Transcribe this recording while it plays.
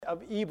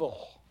of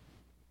evil.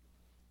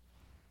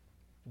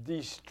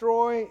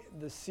 Destroy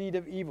the seed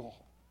of evil,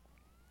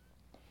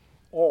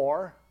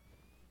 or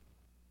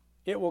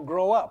it will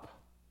grow up.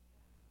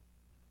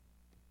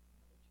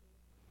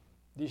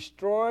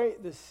 Destroy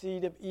the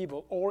seed of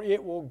evil, or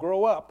it will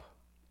grow up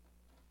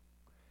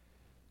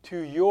to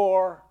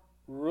your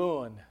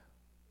ruin.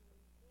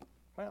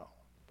 Well,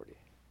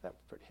 that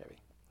was pretty heavy.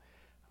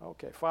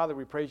 Okay, Father,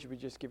 we praise you. We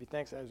just give you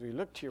thanks as we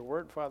look to your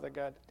word, Father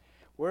God.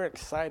 We're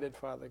excited,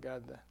 Father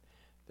God,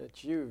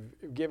 that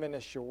you've given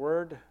us your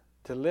word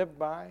to live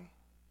by,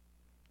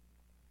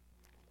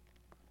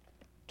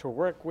 to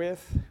work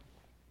with.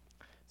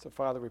 So,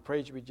 Father, we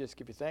praise you. We just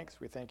give you thanks.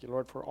 We thank you,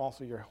 Lord, for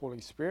also your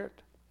Holy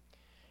Spirit.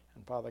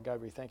 And, Father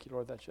God, we thank you,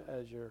 Lord, that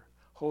as your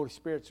Holy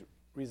Spirit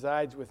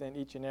resides within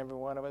each and every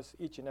one of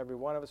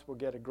us will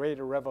get a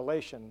greater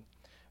revelation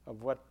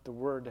of what the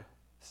word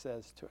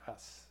says to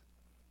us.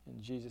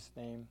 In Jesus'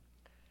 name,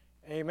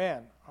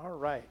 amen. All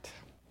right.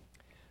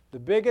 The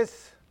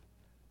biggest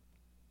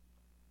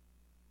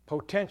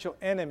potential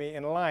enemy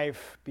in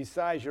life,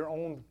 besides your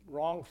own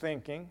wrong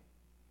thinking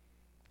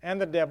and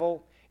the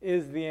devil,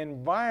 is the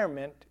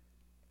environment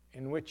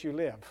in which you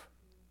live.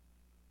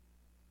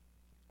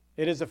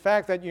 It is the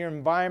fact that your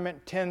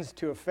environment tends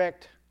to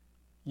affect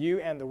you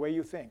and the way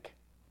you think.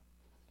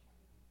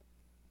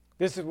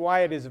 This is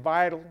why it is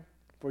vital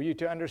for you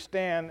to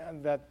understand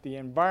that the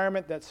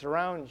environment that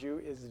surrounds you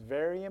is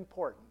very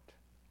important.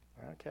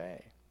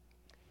 Okay.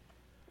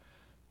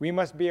 We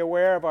must be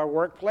aware of our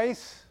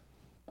workplace,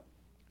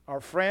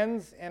 our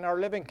friends, and our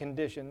living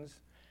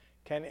conditions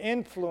can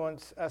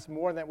influence us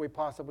more than we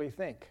possibly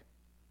think.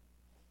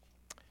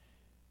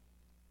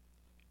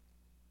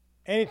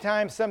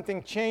 Anytime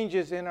something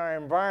changes in our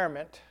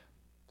environment,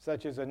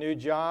 such as a new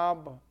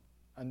job,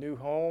 a new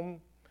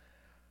home,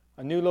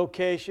 a new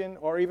location,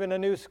 or even a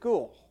new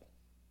school,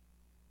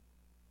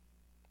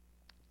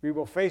 we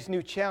will face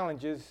new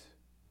challenges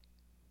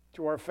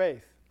to our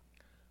faith.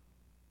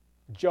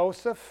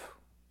 Joseph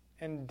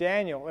and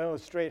Daniel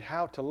illustrate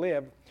how to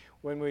live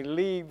when we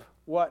leave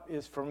what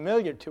is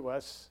familiar to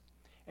us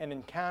and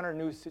encounter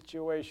new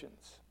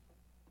situations.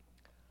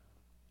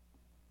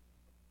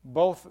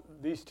 Both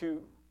these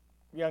two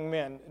young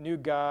men knew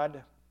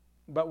God,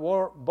 but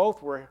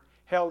both were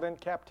held in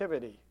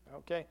captivity.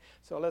 Okay,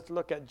 so let's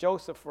look at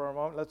Joseph for a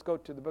moment. Let's go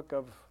to the book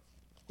of,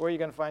 where are you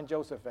going to find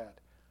Joseph at?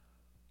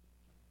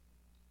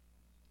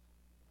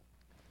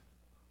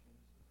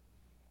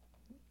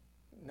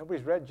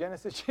 Nobody's read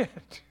Genesis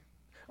yet?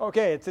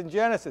 Okay, it's in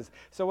Genesis.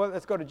 So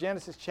let's go to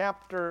Genesis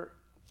chapter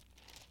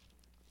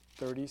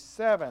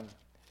 37.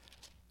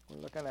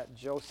 We're looking at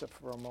Joseph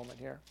for a moment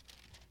here.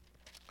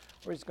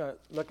 We're just going to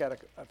look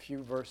at a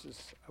few verses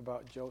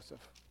about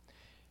Joseph.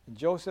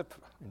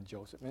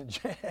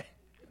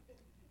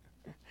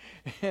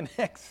 In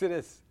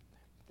Exodus,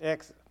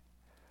 what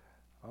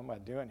am I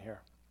doing here?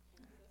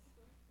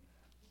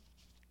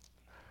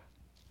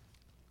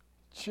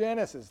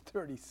 Genesis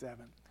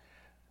 37.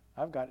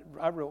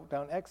 I wrote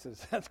down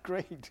Exodus. That's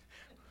great.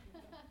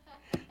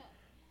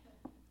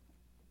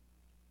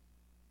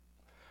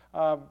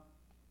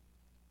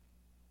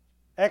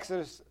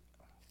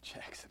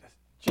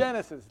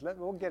 Genesis.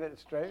 We'll get it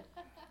straight.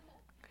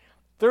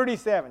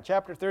 37,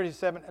 chapter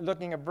 37,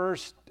 looking at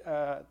verse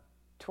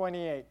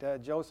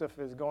 28. Joseph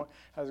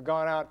has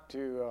gone out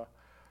to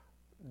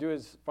do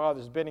his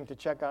father's bidding to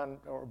check on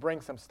or bring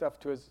some stuff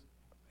to his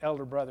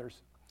elder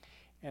brothers.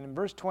 And in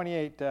verse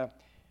 28,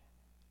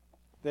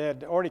 they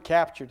had already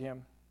captured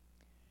him.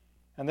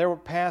 And there were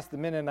past the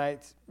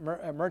Mennonites,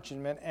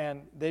 merchantmen,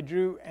 and they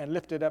drew and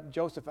lifted up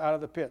Joseph out of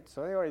the pit.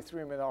 So they already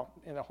threw him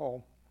in a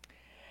hole.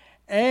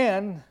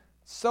 And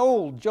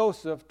sold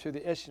Joseph to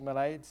the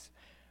Ishmaelites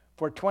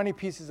for 20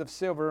 pieces of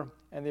silver,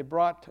 and they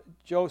brought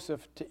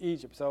Joseph to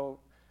Egypt. So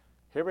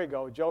here we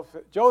go.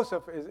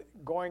 Joseph is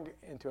going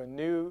into a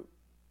new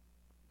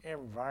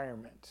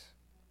environment.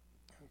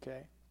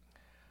 Okay.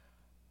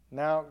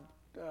 Now,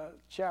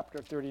 chapter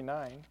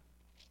 39.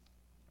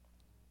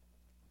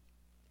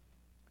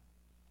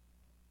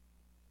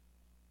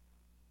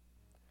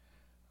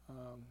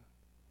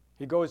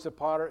 He goes to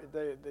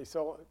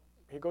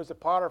he goes to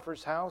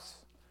Potiphar's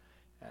house,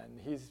 and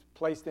he's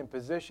placed in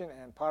position,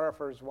 and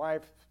Potiphar's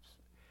wife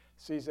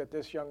sees that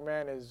this young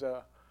man is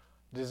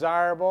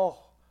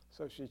desirable,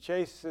 so she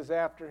chases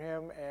after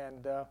him,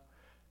 and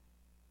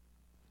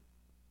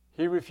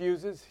he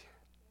refuses.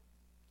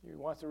 He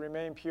wants to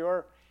remain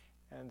pure,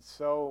 and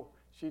so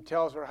she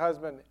tells her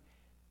husband,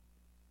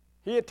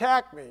 he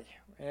attacked me.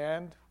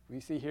 And we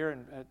see here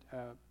in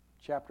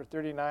chapter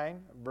 39,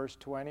 verse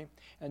 20,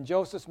 and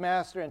Joseph's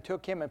master and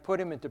took him and put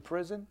him into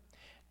prison,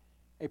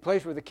 a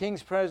place where the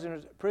king's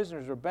prisoners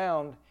were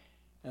bound,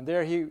 and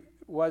there he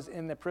was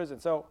in the prison.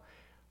 So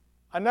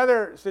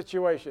another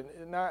situation.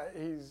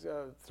 He's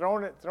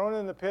thrown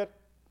in the pit.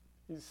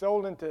 He's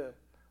sold into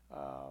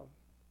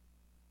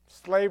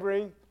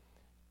slavery.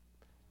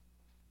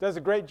 Does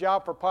a great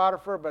job for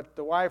Potiphar, but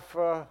the wife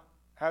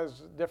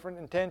has different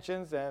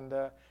intentions, and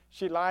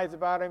she lies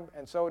about him,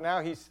 and so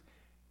now he's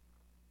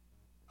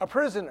a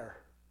prisoner.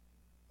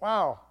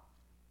 Wow.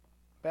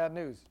 Bad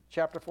news.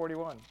 Chapter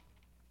 41.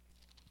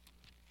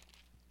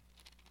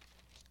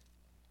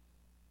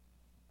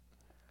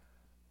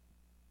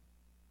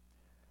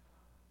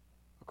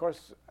 Of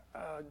course,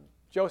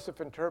 Joseph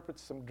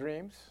interprets some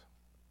dreams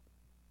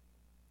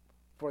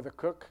for the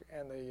cook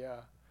and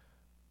the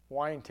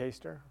wine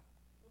taster.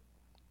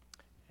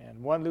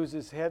 And one loses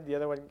his head, the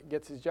other one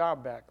gets his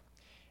job back.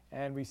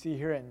 And we see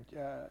here in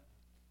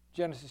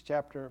Genesis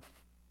chapter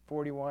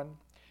 41,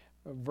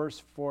 verse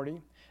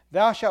 40,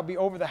 "Thou shalt be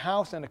over the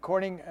house, and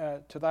according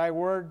to thy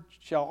word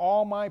shall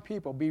all my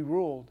people be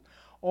ruled.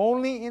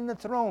 Only in the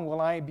throne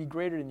will I be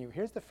greater than you."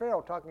 Here's the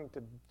Pharaoh talking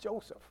to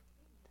Joseph.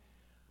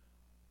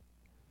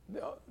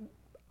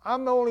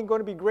 I'm only going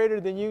to be greater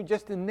than you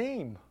just in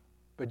name,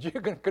 but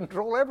you're going to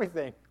control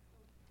everything.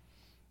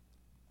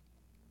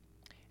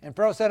 And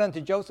Pharaoh said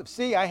unto Joseph,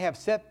 "See, I have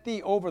set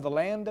thee over the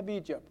land of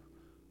Egypt."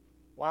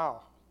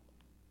 Wow.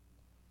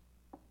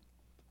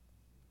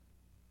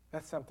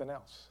 That's something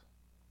else.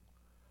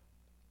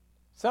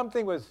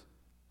 Something was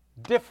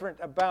different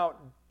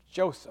about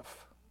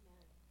Joseph.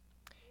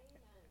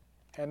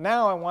 And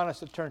now I want us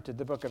to turn to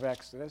the book of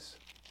Exodus,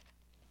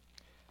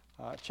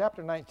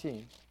 chapter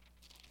 19,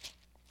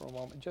 for a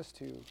moment, just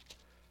to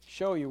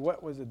show you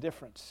what was the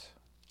difference.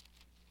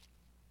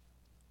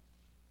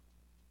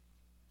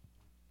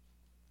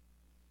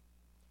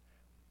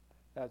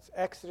 That's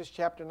Exodus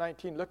chapter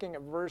 19, looking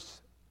at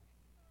verse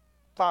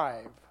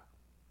 5.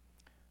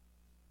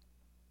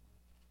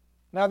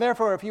 "Now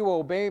therefore, if you will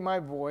obey my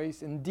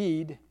voice,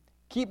 indeed,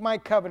 keep my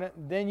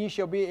covenant, then ye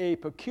shall be a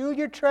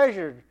peculiar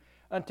treasure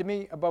unto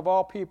me above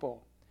all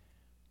people,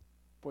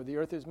 for the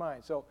earth is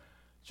mine." So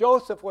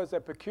Joseph was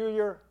a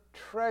peculiar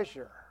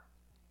treasure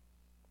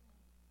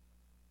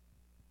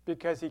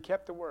because he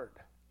kept the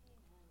word.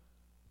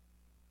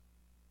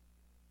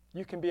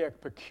 You can be a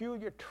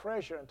peculiar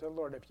treasure unto the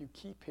Lord if you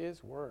keep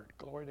his word.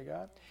 Glory to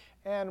God.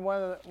 And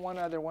one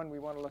other one we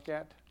want to look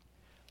at.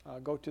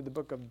 Go to the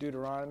book of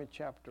Deuteronomy,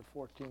 chapter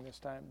 14 this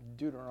time.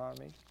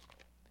 Deuteronomy.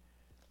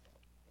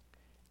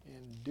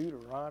 In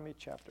Deuteronomy,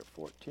 chapter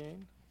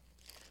 14,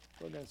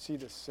 we're going to see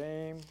the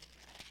same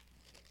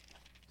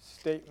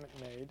statement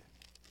made.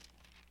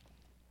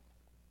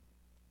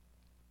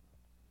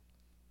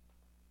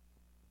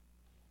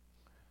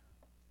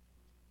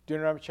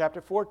 Deuteronomy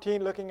chapter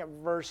 14, looking at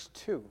verse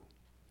 2.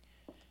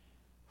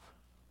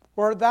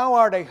 "For thou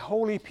art a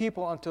holy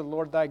people unto the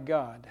Lord thy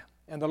God,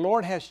 and the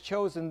Lord has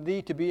chosen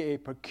thee to be a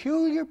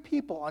peculiar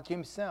people unto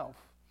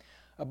himself,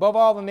 above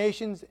all the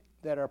nations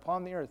that are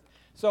upon the earth."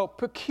 So,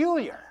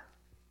 peculiar.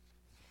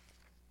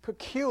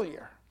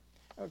 Peculiar.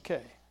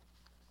 Okay.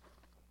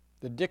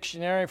 The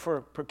dictionary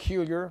for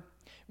peculiar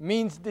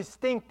means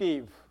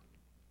distinctive,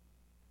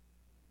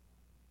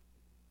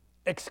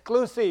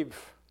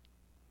 exclusive,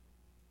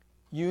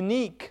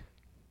 unique,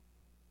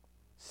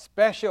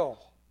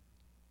 special,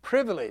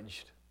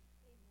 privileged.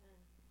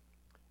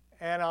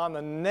 And on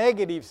the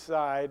negative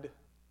side,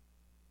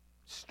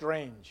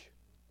 strange.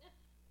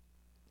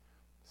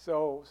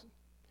 So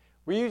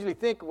we usually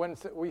think when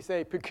we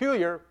say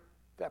peculiar,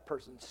 that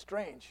person's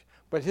strange.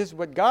 But this is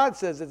what God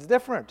says, it's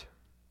different.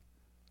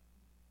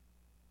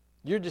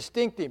 You're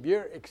distinctive,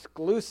 you're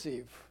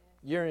exclusive,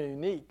 you're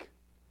unique.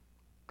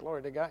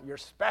 Glory to God, you're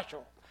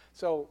special.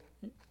 So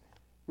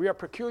we are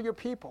peculiar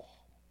people.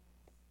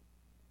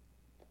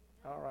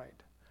 All right.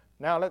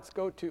 Now let's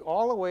go to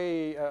all the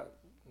way,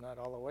 not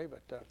all the way,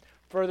 but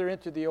further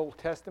into the Old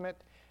Testament.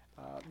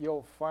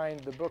 You'll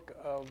find the book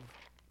of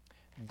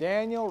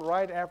Daniel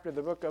right after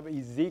the book of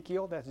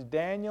Ezekiel. That's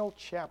Daniel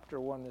chapter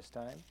 1 this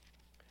time.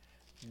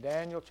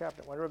 Daniel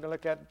chapter 1. We're going to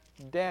look at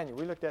Daniel.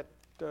 We looked at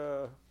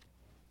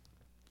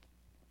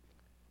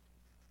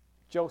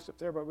Joseph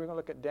there, but we're going to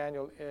look at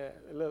Daniel a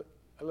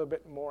little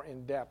bit more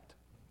in depth.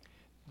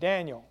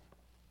 Daniel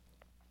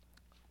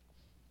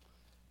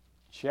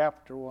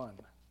chapter 1.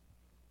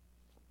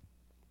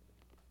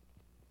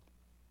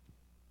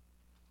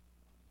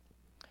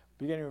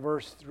 Beginning in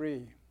verse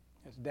 3.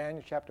 It's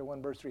Daniel chapter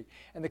 1, verse 3.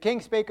 "And the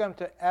king spake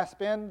unto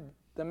Aspen,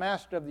 the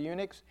master of the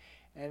eunuchs,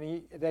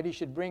 and that he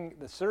should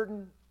bring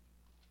certain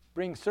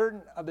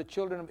of the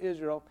children of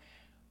Israel,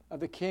 of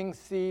the king's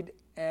seed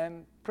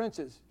and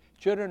princes,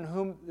 children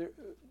whom there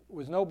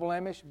was no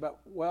blemish, but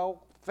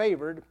well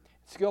favored,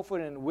 skillful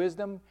in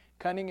wisdom,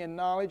 cunning in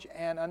knowledge,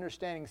 and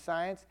understanding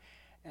science,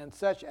 and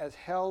such as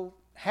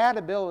had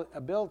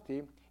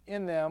ability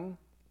in them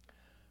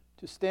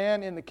to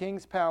stand in the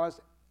king's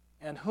palace,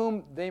 and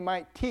whom they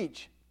might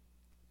teach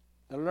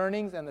the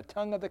learnings and the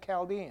tongue of the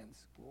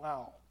Chaldeans."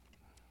 Wow.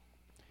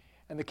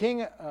 "And the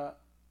king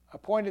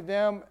appointed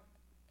them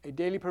a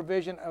daily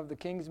provision of the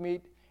king's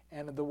meat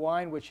and of the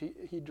wine which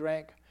he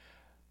drank,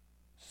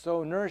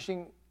 so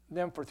nourishing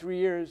them for 3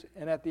 years,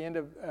 and at the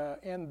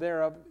end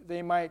thereof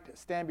they might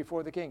stand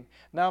before the king.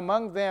 Now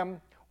among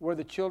them were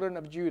the children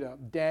of Judah,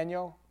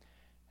 Daniel,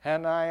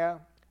 Hananiah,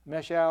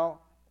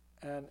 Mishael,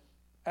 and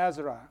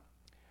Azariah,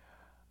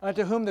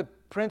 unto whom the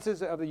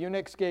princes of the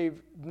eunuchs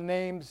gave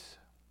names.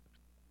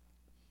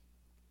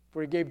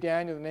 For he gave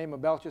Daniel the name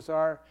of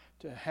Belshazzar,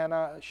 to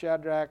Hannah,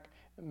 Shadrach,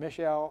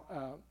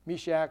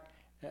 Meshach,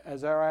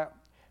 Azariah,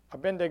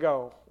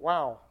 Abednego.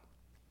 Wow.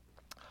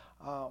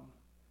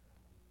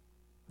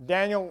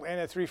 Daniel and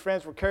his three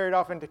friends were carried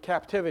off into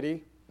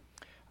captivity.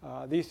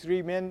 These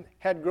three men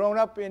had grown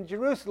up in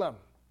Jerusalem.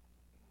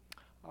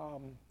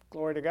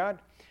 Glory to God.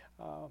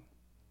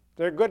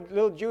 They're good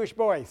little Jewish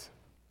boys.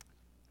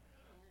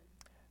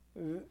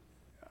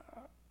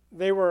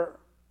 They were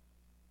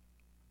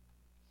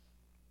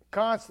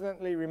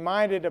constantly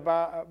reminded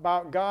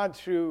about God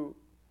through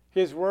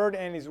His Word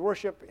and His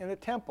worship in the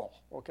temple.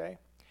 Okay.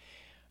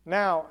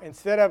 Now,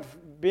 instead of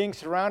being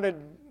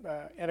surrounded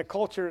in a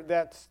culture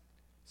that's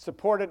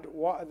supported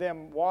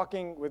them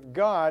walking with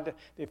God,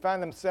 they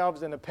found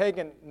themselves in a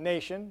pagan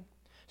nation,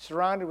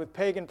 surrounded with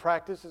pagan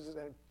practices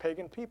and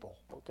pagan people.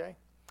 Okay.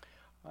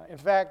 In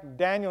fact,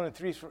 Daniel and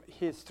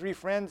his three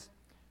friends,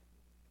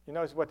 you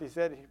notice what they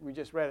said? We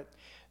just read it.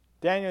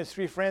 Daniel and his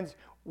three friends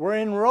were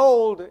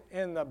enrolled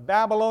in the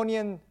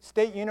Babylonian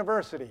State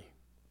University.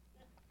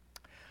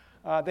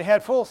 They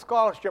had full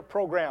scholarship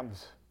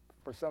programs.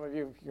 For some of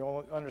you,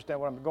 you'll understand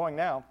where I'm going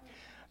now.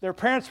 Their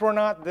parents were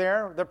not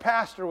there. Their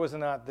pastor was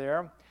not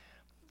there.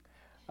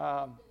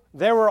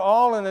 They were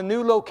all in a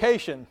new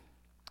location.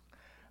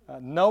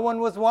 No one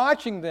was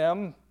watching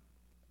them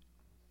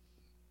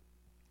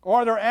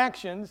or their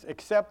actions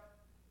except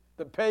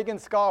the pagan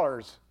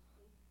scholars.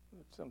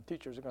 Some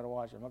teachers are going to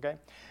watch them, okay?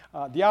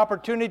 The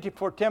opportunity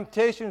for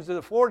temptations is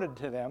afforded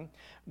to them,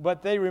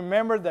 but they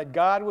remembered that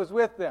God was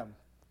with them.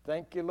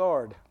 Thank you,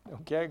 Lord.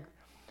 Okay?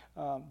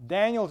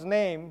 Daniel's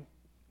name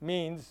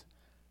means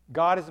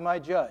God is my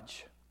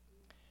judge.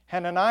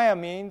 Hananiah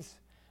means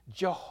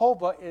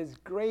Jehovah is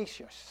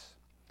gracious.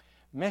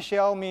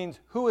 Mishael means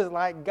who is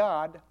like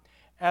God.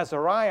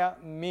 Azariah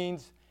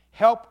means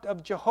helped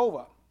of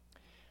Jehovah.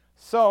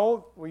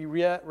 So we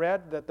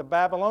read that the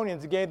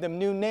Babylonians gave them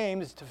new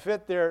names to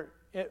fit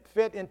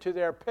into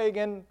their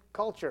pagan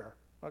culture.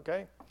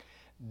 Okay,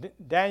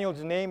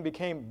 Daniel's name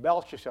became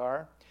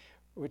Belshazzar,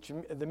 which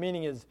the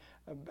meaning is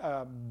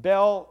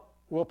Bel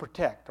will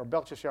protect, or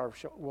Belshazzar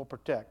will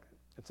protect.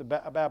 It's a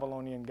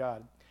Babylonian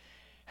god.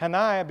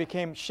 Hananiah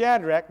became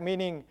Shadrach,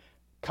 meaning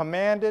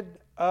commanded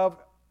of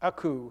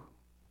Aku,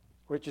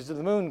 which is the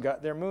moon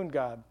god, their moon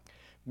god.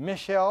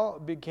 Mishael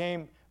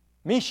became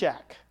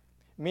Meshach,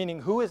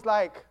 meaning who is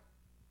like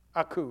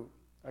Aku.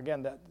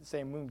 Again, that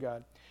same moon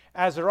god.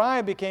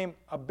 Azariah became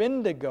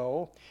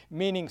Abednego,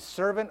 meaning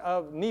servant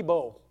of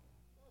Nebo,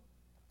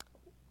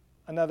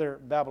 another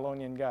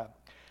Babylonian god.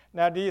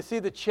 Now, do you see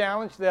the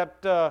challenge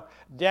that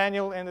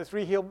Daniel and the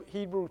three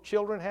Hebrew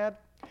children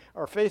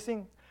are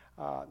facing?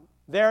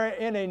 They're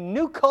in a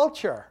new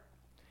culture,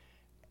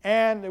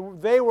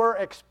 and they were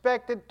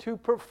expected to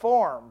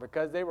perform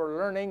because they were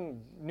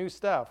learning new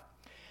stuff.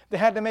 They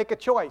had to make a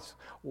choice: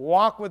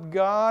 walk with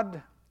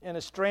God in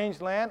a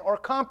strange land, or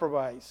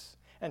compromise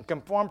and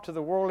conform to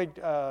the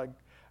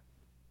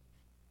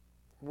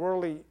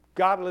worldly,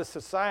 godless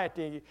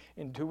society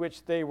into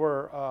which they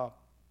were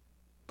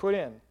put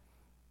in.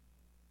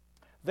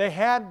 They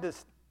had to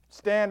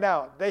stand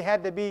out. They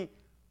had to be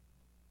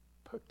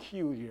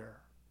peculiar.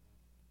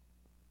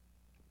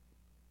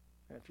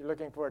 And if you're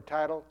looking for a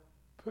title,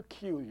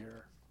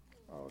 peculiar.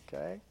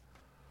 Okay.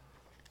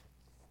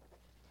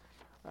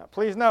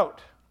 Please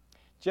note,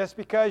 just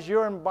because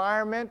your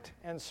environment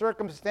and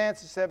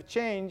circumstances have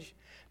changed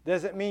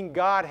doesn't mean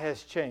God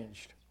has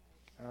changed.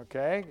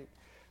 Okay?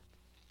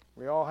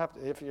 We all have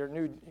to, if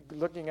you're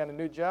looking at a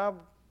new job,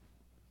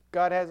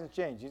 God hasn't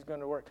changed. He's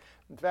going to work.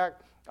 In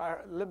fact,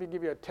 let me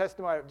give you a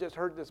testimony I've just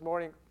heard this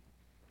morning.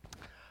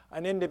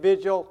 An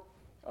individual,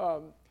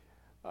 a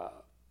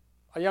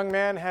young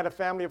man had a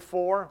family of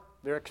 4.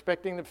 They're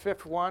expecting the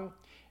 5th one,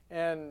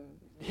 and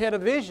he had a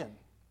vision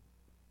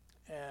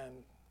and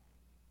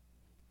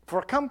for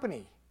a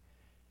company.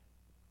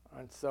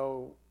 And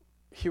so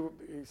he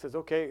says,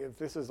 okay, if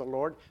this is the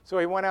Lord. So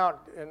he went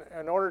out, and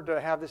in order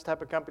to have this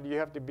type of company, you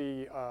have to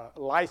be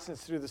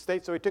licensed through the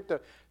state. So he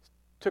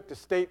took the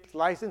state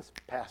license,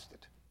 passed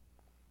it.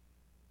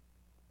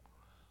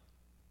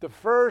 The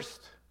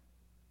first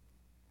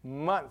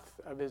month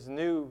of his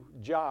new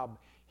job,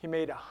 he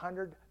made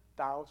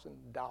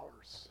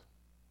 $100,000.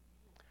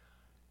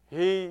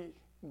 He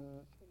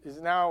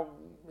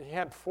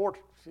had four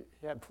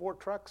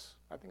trucks.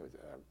 I think it was,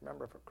 I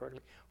remember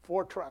correctly,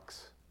 4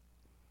 trucks.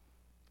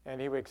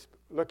 And he was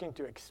looking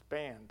to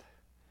expand.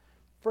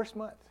 First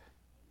month,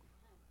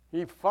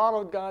 he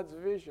followed God's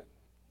vision.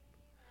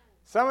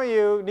 Some of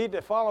you need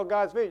to follow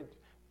God's vision.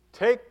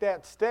 Take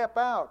that step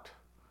out.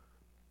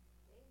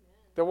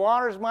 The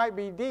waters might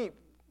be deep,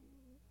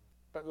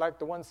 but like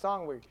the one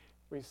song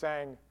we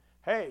sang,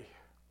 hey,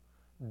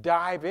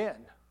 dive in.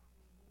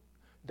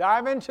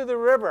 Dive into the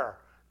river.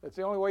 That's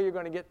the only way you're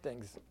going to get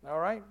things. All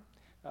right?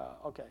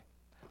 Okay.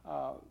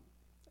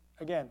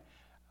 Again,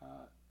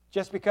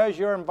 just because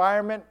your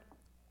environment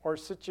or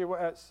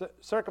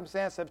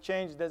circumstance have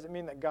changed doesn't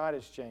mean that God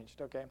has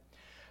changed. Okay?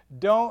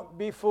 Don't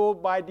be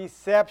fooled by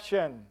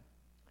deception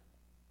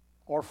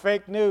or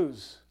fake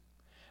news.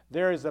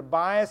 There is a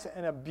bias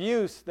and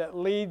abuse that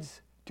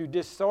leads to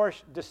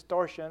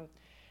distortion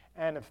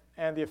and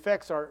the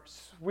effects are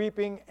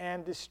sweeping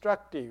and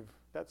destructive.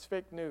 That's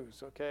fake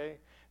news, okay?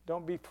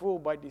 Don't be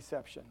fooled by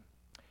deception.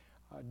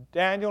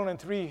 Daniel and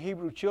 3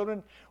 Hebrew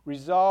children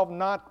resolved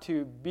not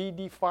to be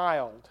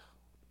defiled.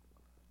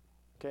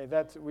 Okay,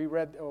 we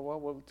read,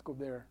 let's go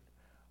there.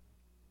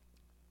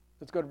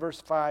 Let's go to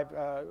verse 5,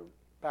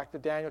 back to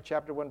Daniel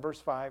chapter 1, verse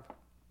 5.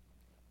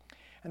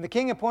 And the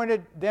king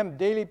appointed them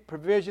daily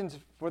provisions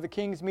for the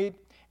king's meat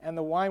and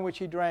the wine which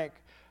he drank,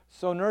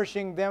 so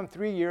nourishing them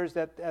 3 years,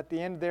 that at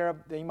the end thereof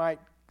they might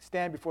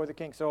stand before the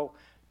king. So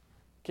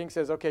king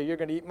says, okay, you're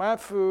going to eat my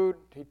food.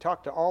 He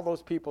talked to all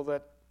those people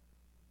that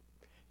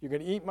you're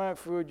going to eat my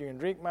food, you're going to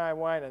drink my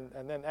wine,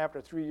 and then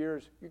after 3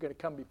 years, you're going to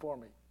come before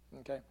me.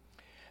 Okay.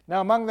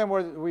 Now among them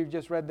we've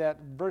just read that,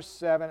 verse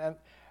 7, and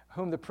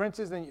whom the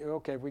princes,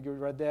 okay, we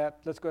read that.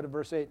 Let's go to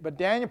verse 8. But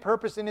Daniel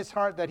purposed in his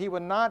heart that he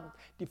would not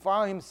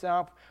defile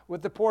himself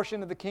with the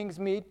portion of the king's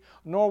meat,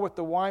 nor with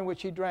the wine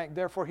which he drank.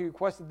 Therefore he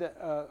requested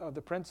of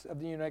the prince of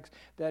the eunuchs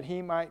that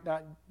he might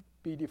not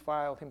be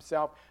defiled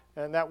himself.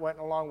 And that went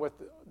along with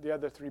the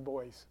other 3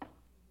 boys.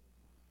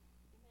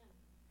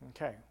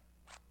 Okay.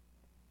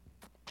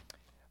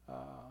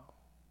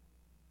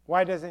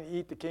 Why doesn't he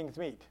eat the king's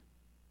meat?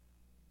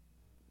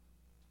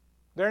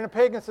 They're in a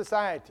pagan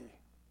society.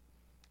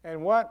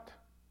 And what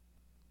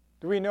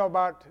do we know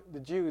about the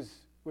Jews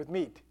with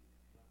meat?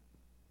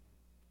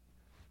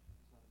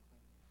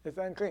 It's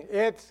unclean.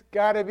 It's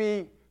got to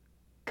be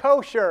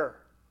kosher.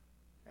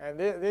 And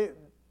the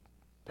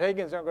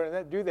pagans aren't going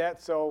to do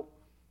that, so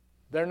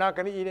they're not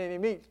going to eat any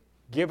meat.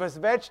 Give us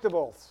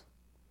vegetables.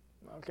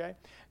 Okay?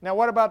 Now,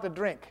 what about the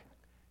drink?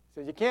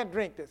 So you can't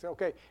drink this.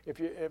 Okay, if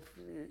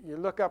you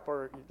look up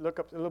a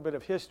little bit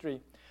of history,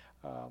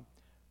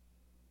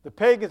 the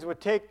pagans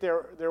would take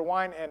their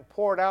wine and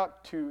pour it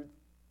out to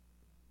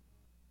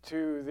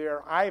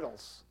their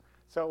idols.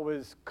 So it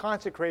was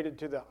consecrated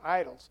to the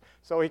idols.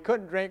 So he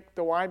couldn't drink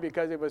the wine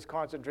because it was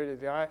consecrated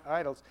to the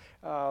idols.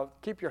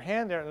 Keep your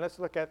hand there and let's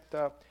look at,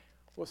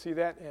 we'll see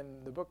that in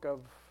the book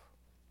of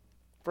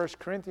 1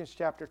 Corinthians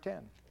chapter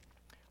 10.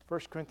 1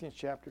 Corinthians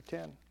chapter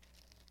 10.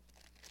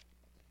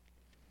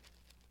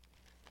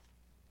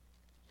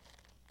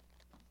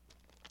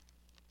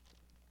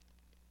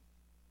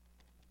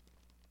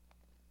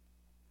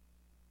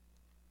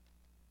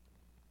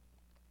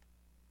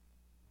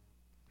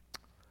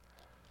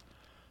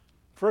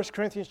 1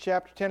 Corinthians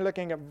chapter 10,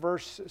 looking at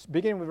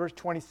beginning with verse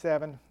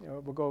 27.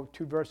 We'll go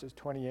 2 verses,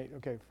 28.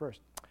 Okay, first.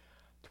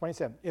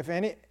 27. If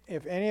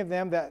any of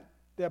them that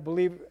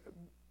believe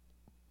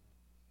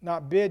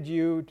not bid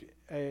you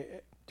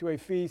to a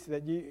feast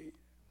that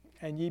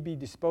ye be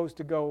disposed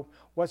to go,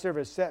 whatsoever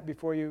is set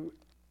before you,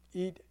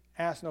 eat,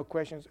 ask no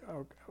questions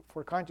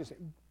for conscience sake.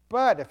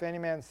 But if any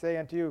man say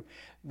unto you,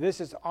 this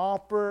is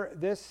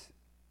offered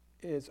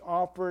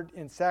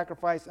in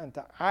sacrifice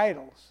unto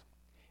idols,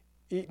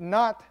 eat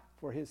not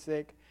for his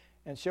sake,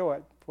 and show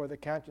it for the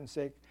conscience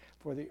sake,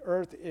 for the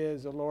earth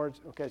is the Lord's.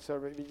 Okay, so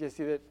you just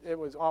see that it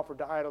was offered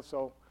to idols,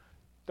 so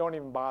don't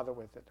even bother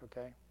with it,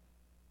 okay?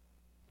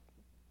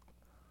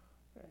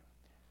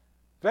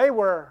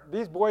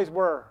 These boys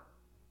were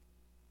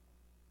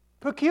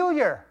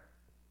peculiar.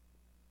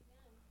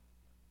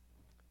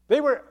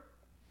 They were,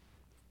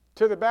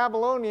 to the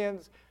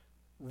Babylonians,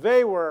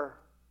 they were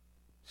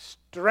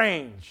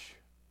strange.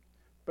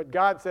 But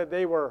God said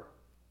they were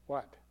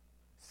what?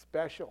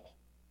 Special.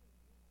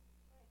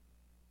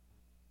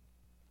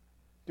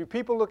 Do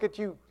people look at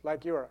you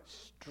like you're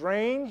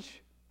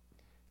strange?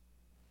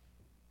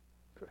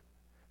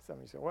 Some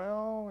of you say,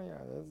 well,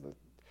 yeah,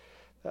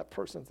 that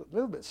person's a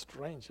little bit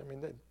strange. I mean,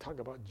 they talk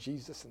about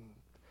Jesus and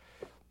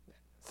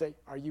say,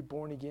 are you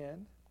born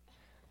again?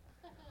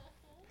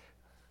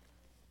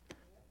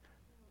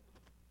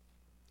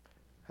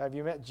 Have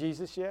you met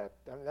Jesus yet?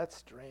 I mean, that's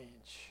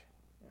strange.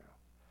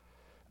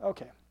 Yeah.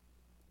 Okay.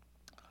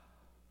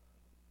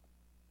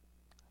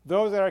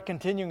 Those that are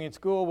continuing in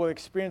school will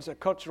experience a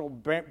cultural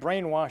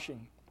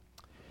brainwashing.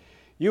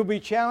 You'll be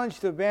challenged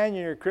to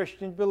abandon your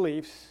Christian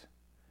beliefs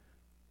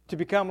to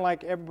become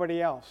like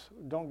everybody else.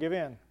 Don't give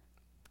in.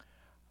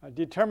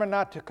 Determine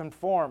not to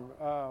conform.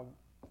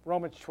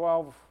 Romans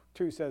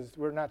 12:2 says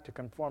we're not to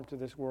conform to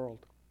this world.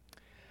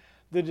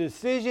 The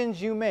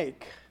decisions you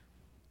make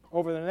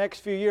over the next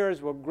few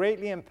years will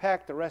greatly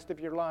impact the rest of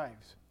your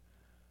lives.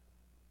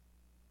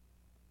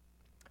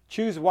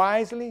 Choose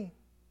wisely.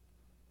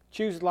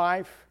 Choose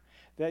life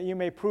that you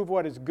may prove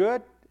what is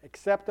good,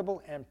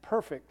 acceptable, and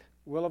perfect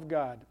will of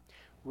God.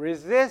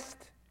 Resist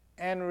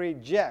and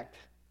reject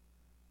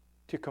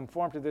to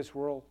conform to this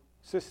world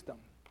system.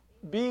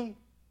 Be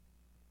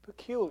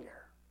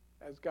peculiar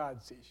as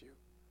God sees you.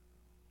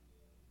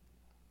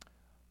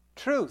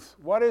 Truth.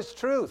 What is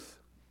truth?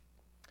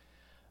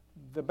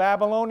 The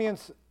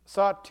Babylonians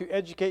sought to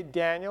educate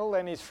Daniel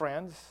and his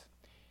friends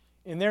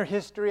in their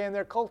history and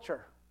their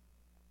culture.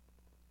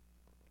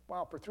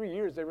 Wow, for 3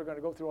 years they were going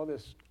to go through all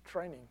this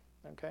training,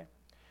 okay?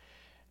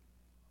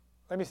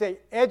 Let me say,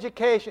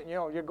 education,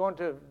 you're going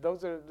to,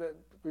 those are the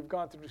we've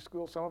gone through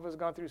school. Some of us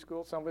gone through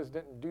school. Some of us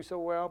didn't do so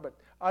well, but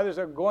others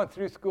are going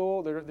through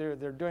school.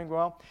 They're doing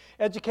well.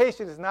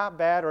 Education is not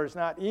bad or it's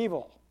not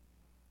evil.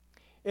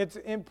 It's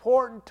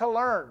important to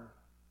learn.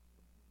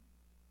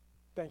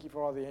 Thank you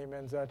for all the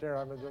amens out there.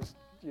 I'm just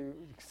you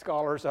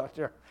scholars out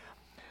there.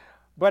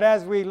 But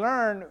as we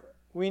learn,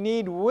 we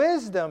need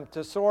wisdom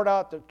to sort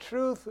out the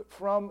truth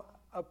from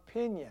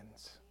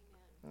opinions.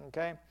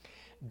 Okay?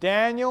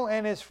 Daniel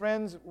and his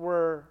friends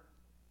were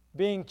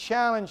being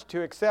challenged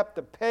to accept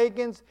the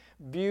pagans'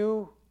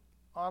 view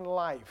on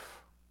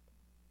life.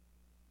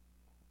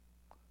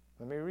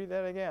 Let me read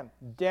that again.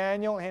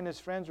 Daniel and his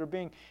friends were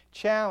being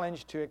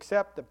challenged to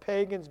accept the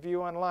pagans'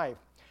 view on life.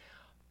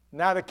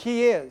 Now the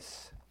key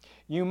is,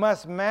 you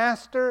must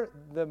master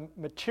the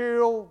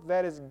material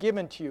that is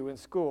given to you in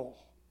school,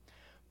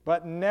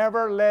 but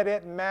never let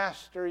it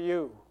master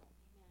you.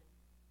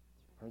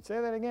 Let me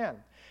say that again.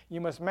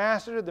 You must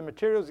master the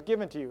materials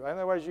given to you.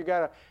 Otherwise, you got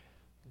to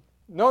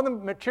know the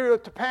material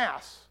to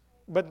pass,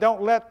 but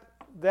don't let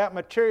that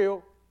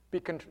material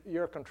be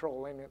your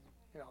control.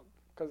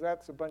 Because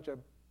that's a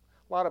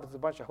lot of it's a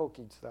bunch of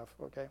hokey stuff.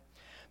 Okay,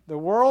 the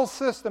world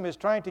system is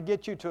trying to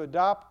get you to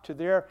adopt to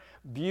their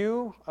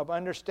view of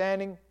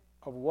understanding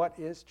of what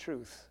is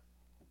truth,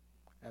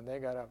 and they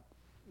got a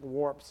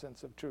warped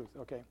sense of truth.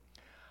 Okay,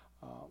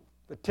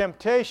 the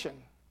temptation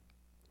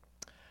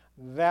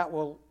that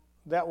will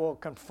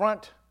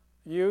confront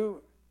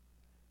you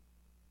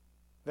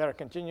that are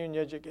continuing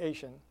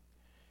education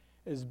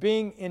is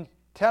being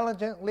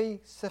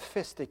intelligently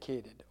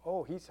sophisticated.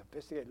 Oh, he's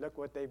sophisticated. Look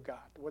what they've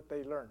got, what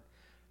they learn.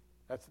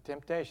 That's the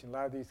temptation. A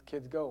lot of these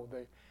kids go.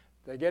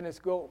 They get in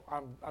school.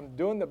 I'm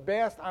doing the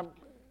best. I'm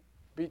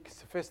be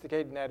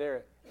sophisticated in that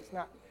area. It's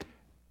not.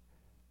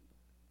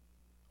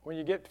 When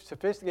you get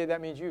sophisticated,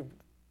 that means you've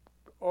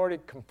already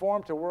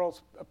conformed to the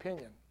world's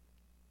opinion.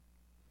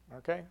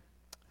 Okay?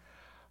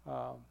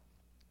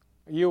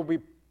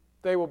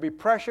 They will be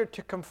pressured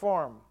to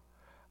conform.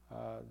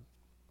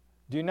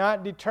 Do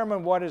not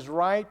determine what is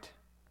right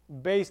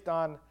based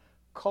on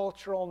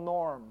cultural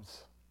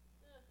norms.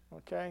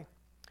 Okay?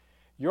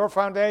 Your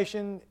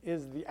foundation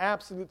is the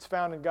absolutes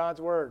found in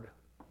God's Word.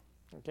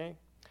 Okay?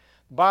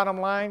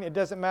 Bottom line, it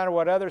doesn't matter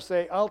what others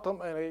say.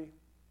 Ultimately,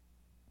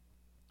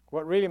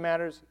 what really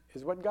matters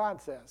is what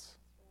God says.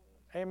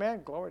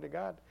 Amen. Glory to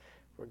God.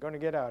 We're going to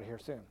get out of here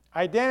soon.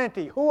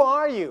 Identity. Who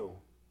are you?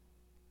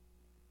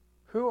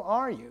 Who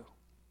are you?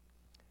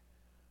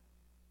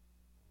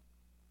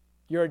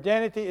 Your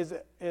identity is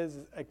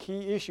a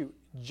key issue.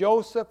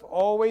 Joseph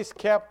always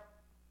kept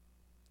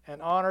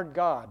and honored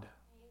God. Amen.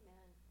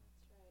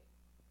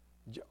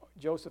 That's right.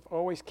 Joseph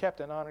always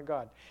kept and honored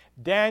God.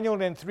 Daniel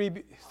and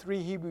three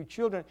Hebrew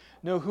children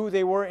knew who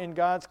they were in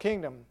God's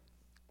kingdom.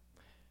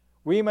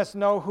 We must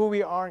know who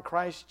we are in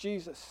Christ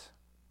Jesus.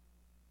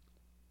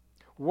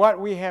 What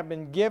we have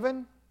been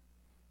given,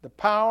 the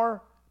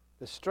power,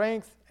 the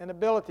strength, and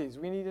abilities.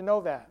 We need to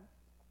know that.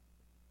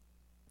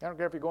 I don't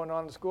care if you're going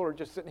on to school or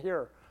just sitting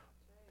here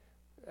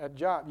at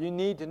job. You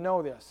need to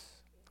know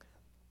this.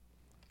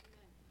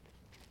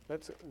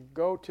 Let's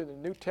go to the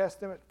New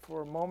Testament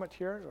for a moment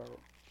here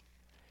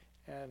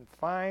and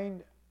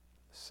find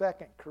 2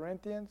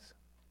 Corinthians.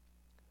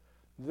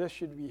 This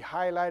should be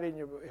highlighted in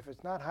your book. If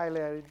it's not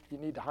highlighted, you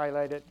need to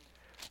highlight it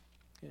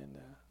and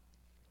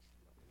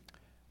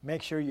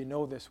make sure you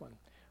know this one.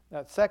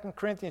 That's 2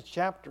 Corinthians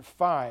chapter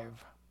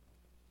 5,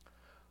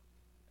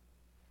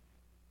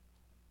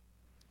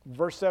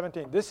 verse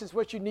 17. This is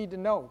what you need to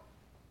know.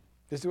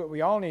 This is what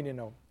we all need to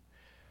know.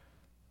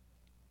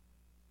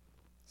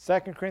 2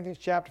 Corinthians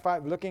chapter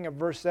 5, looking at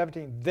verse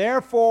 17.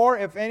 Therefore,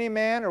 if any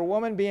man or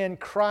woman be in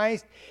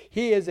Christ,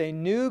 he is a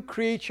new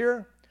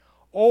creature.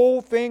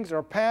 Old things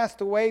are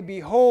passed away.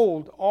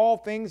 Behold, all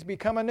things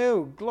become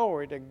anew.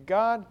 Glory to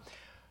God.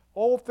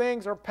 Old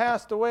things are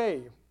passed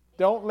away.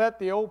 Don't let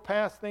the old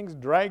past things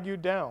drag you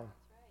down.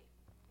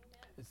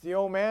 It's the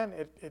old man.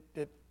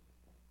 It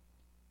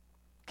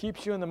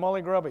keeps you in the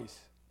mully grubbies.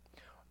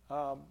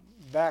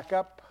 Back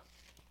up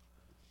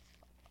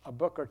a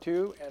book or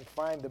two and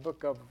find the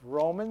book of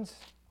Romans.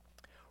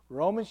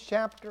 Romans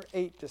chapter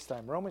 8 this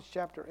time. Romans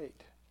chapter 8.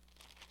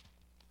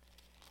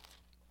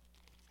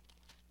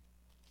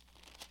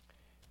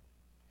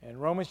 In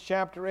Romans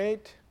chapter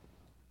 8,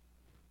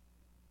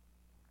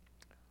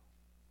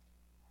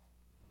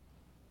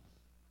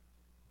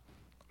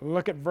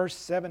 look at verse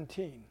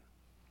 17.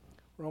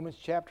 Romans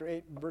chapter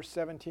 8, verse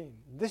 17.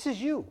 This is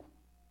you.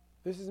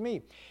 This is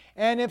me.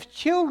 And if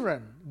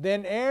children,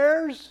 then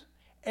heirs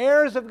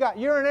of God.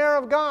 You're an heir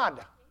of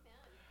God.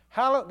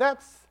 Amen.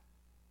 That's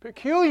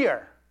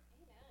peculiar.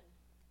 Amen.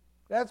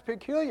 That's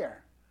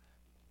peculiar.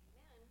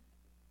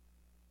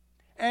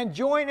 Amen. And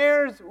joint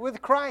heirs with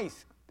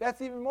Christ.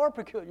 That's even more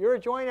peculiar. You're a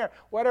joint heir.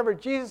 Whatever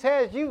Jesus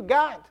has, you've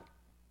got.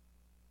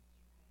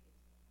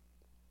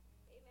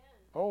 Amen.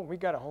 Oh, we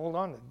got to hold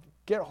on.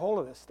 Get a hold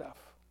of this stuff.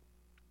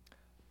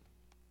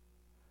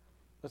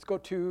 Let's go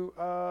to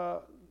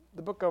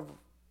the book of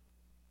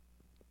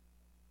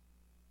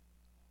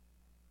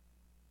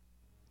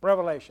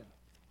Revelation.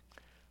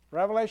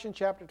 Revelation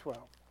chapter 12.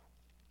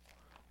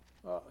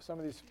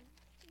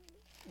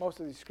 Most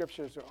of these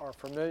scriptures are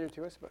familiar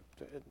to us, but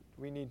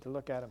we need to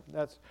look at them.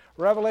 That's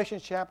Revelation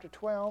chapter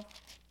 12.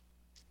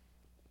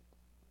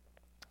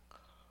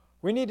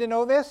 We need to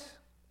know this.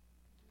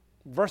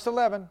 Verse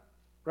 11,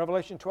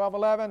 Revelation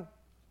 12:11.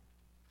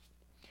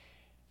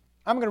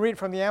 I'm going to read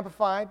from the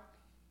Amplified.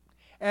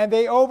 And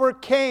they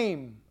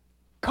overcame,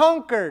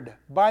 conquered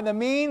by the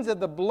means of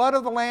the blood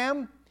of the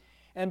Lamb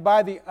and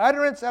by the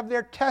utterance of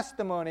their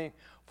testimony,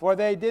 for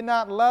they did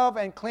not love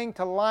and cling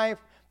to life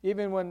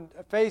even when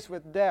faced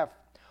with death,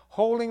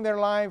 holding their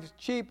lives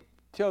cheap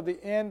till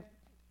the end.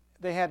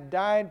 They had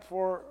died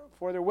for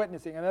their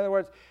witnessing. In other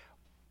words,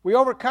 we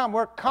overcome,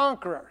 we're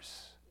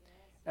conquerors.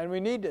 And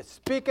we need to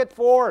speak it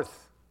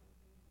forth.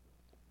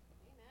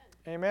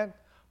 Amen.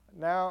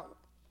 Now,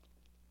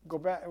 go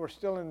back. We're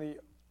still in the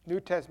New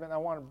Testament. I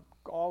want to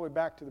go all the way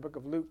back to the book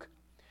of Luke.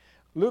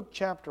 Luke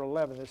chapter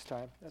 11 this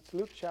time. That's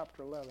Luke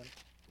chapter 11.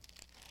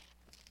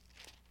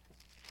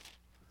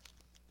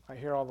 I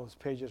hear all those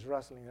pages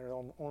rustling. They're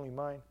only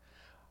mine.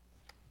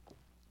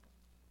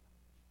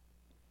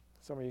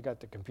 Some of you got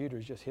the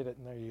computers. Just hit it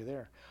and there you're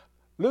there.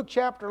 Luke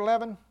chapter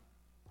 11.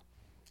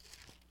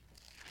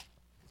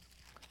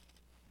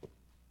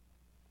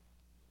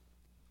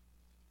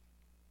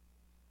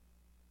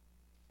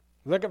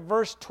 Look at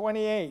verse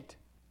 28.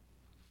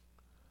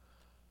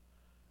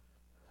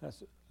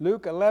 That's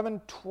Luke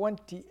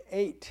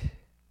 11:28.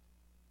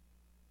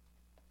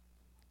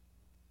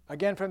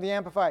 Again from the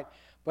Amplified.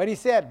 But he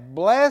said,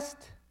 blessed,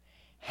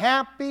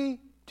 happy,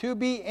 to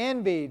be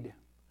envied,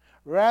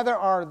 rather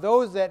are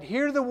those that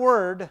hear the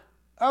word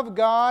of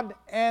God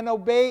and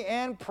obey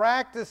and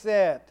practice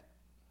it.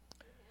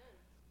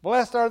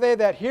 Blessed are they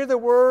that hear the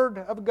word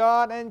of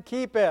God and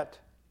keep it.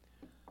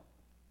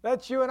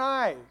 That's you and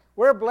I.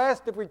 We're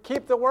blessed if we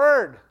keep the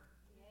word.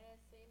 Yes,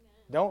 amen.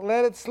 Don't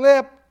let it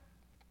slip.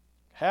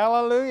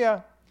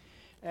 Hallelujah.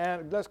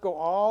 And let's go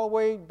all the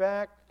way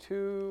back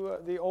to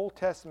the Old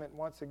Testament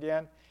once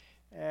again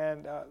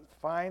and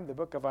find the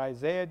book of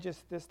Isaiah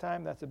just this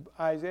time. That's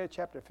Isaiah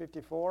chapter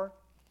 54.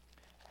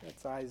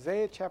 It's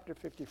Isaiah chapter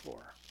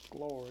 54.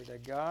 Glory to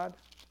God.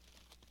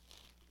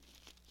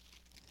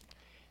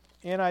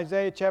 In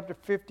Isaiah chapter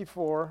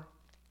 54,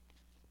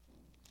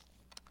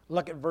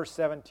 look at verse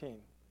 17.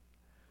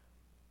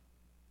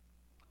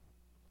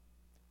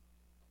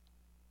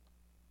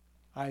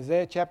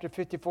 Isaiah chapter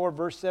 54,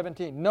 verse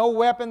 17. No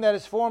weapon that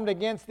is formed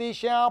against thee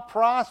shall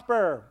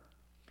prosper,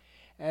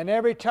 and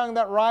every tongue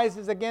that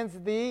rises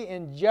against thee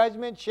in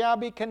judgment shall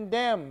be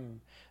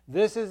condemned.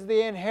 This is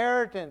the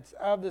inheritance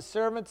of the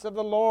servants of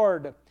the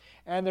Lord,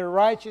 and the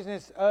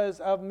righteousness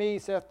is of me,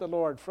 saith the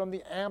Lord. From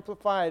the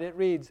Amplified it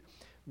reads,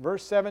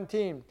 verse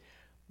 17,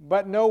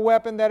 but no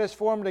weapon that is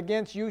formed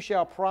against you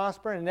shall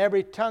prosper, and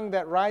every tongue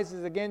that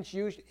rises against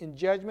you in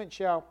judgment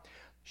shall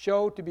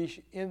show to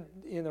be in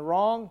the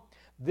wrong.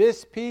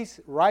 This peace,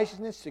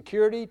 righteousness,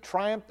 security,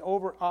 triumph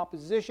over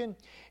opposition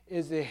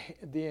is the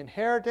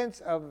inheritance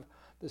of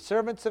the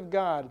servants of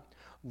God,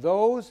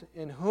 those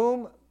in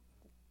whom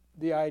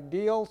the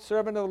ideal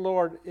servant of the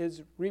Lord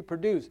is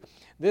reproduced.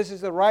 This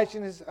is the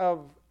righteousness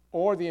of,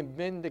 or the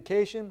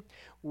vindication,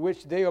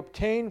 which they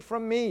obtain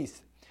from me.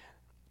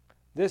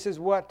 This is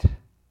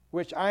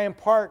which I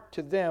impart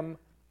to them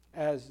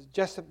as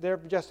their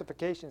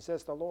justification,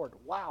 says the Lord.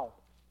 Wow.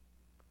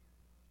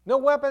 No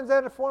weapons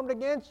that are formed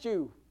against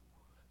you.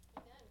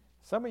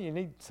 Some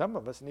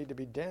of us need to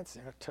be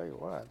dancing, I'll tell you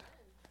what.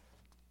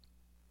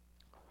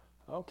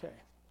 Okay.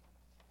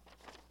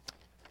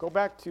 Go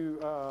back to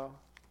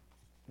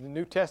the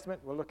New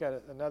Testament. We'll look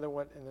at another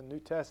one in the New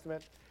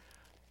Testament.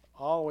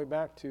 All the way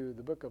back to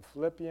the book of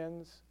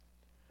Philippians.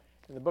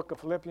 In the book of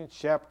Philippians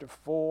chapter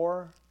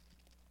 4.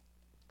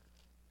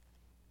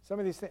 Some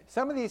of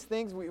these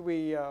things we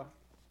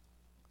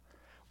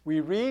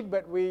read,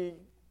 but we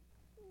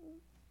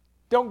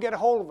don't get a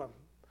hold of them.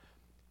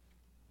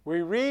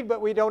 We read,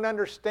 but we don't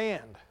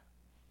understand.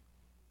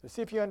 Let's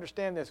see if you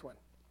understand this one.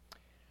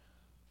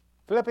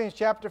 Philippians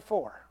chapter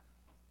 4,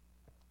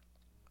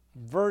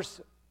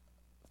 verse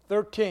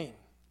 13.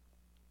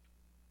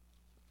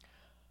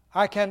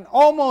 I can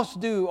almost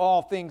do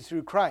all things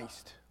through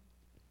Christ.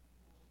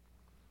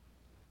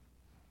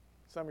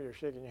 Some of you are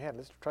shaking your head.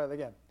 Let's try that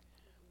again.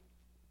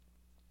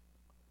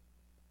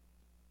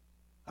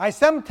 I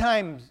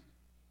sometimes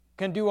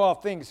can do all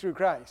things through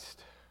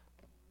Christ.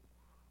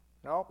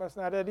 No, that's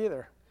not it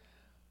either.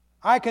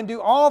 I can do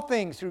all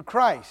things through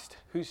Christ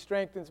who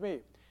strengthens me.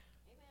 Amen.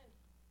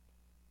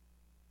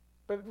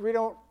 But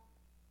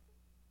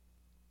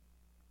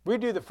we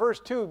do the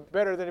first two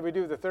better than we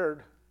do the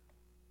third,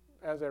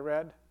 as I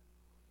read.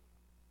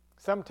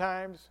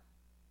 Sometimes,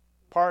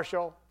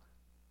 partial.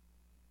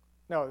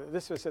 No,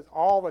 this says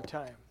all the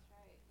time. Right.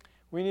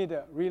 We need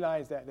to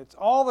realize that. It's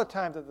all the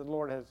time that the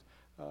Lord has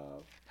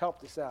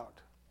helped us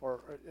out or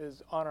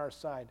is on our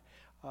side.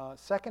 2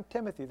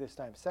 Timothy this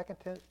time. 2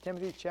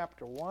 Timothy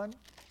chapter 1.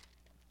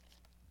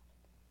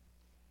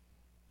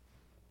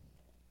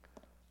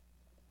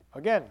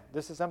 Again,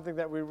 this is something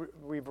that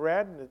we've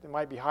read, and it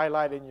might be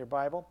highlighted in your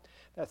Bible.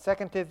 That's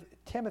 2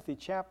 Timothy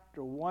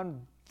chapter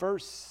 1,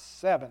 verse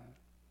 7.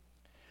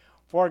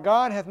 For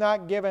God hath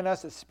not given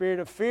us a spirit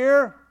of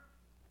fear.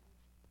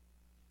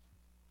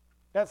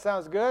 That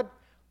sounds good.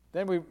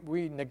 Then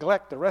we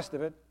neglect the rest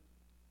of it.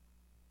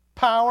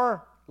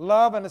 Power,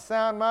 love, and a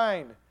sound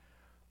mind.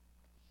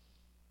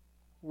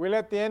 We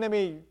let the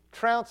enemy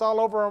trounce all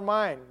over our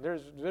mind.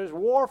 There's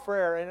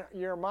warfare in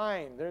your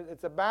mind.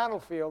 It's a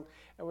battlefield,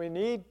 and we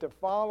need to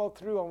follow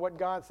through on what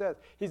God says.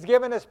 He's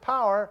given us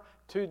power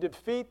to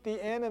defeat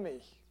the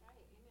enemy.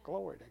 Right,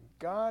 glory to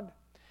God.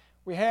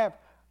 We have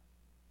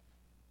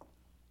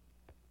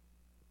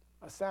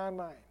a sound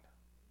mind.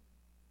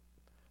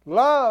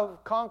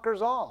 Love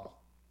conquers all.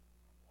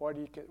 Why do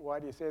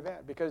you say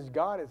that? Because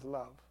God is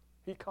love.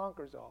 He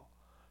conquers all.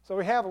 So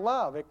we have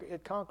love.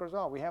 It conquers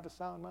all. We have a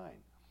sound mind.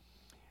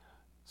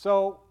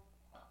 So,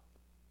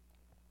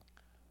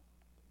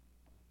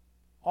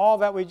 all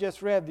that we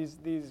just read,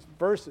 these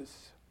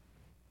verses,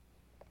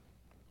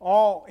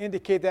 all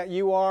indicate that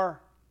you are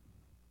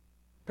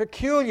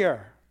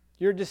peculiar,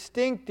 you're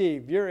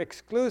distinctive, you're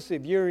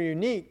exclusive, you're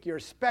unique, you're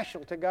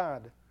special to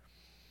God.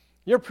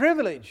 You're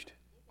privileged.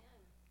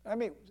 Amen. I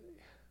mean,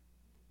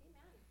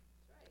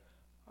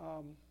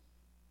 Amen.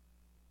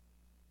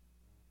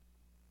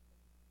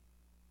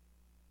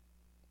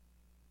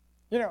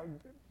 That's right.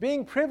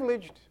 Being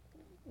privileged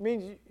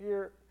means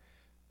you're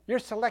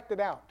selected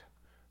out.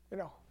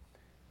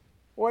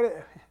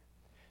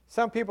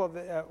 Some people,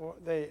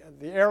 the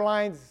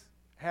airlines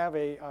have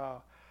a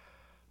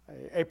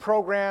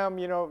program.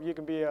 You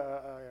can be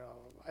a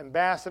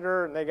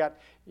ambassador, and they got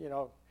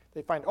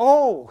they find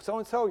so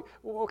and so.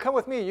 Well, come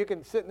with me. You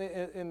can sit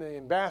in the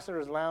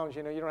ambassador's lounge.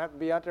 You don't have to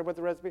be out there with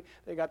the rest of people.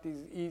 They got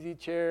these easy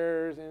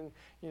chairs and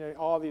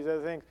all these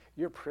other things.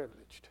 You're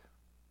privileged.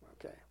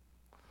 Okay,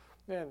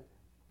 then.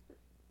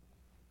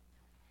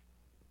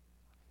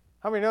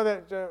 How many know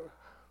that?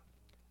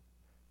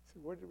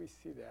 Where did we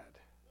see that?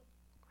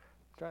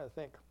 I'm trying to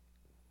think.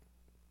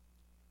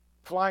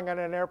 Flying on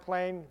an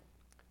airplane,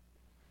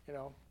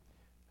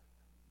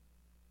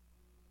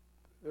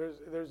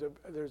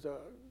 there's a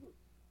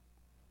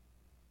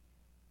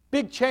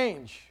big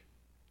change.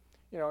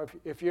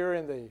 If you're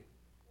in the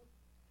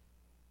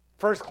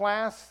first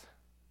class,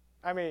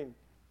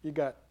 you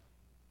got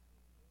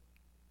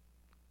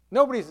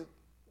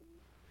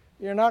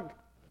you're not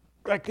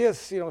like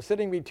this,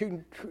 sitting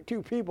between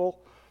two people,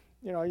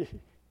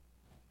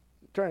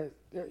 trying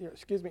to,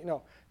 excuse me,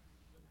 no.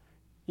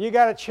 You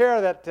got a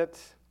chair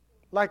that's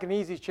like an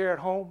easy chair at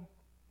home,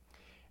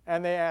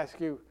 and they ask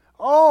you,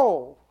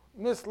 "Oh,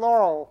 Miss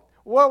Laurel,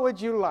 what would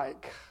you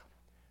like?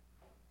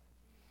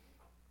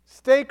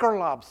 Steak or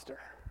lobster?"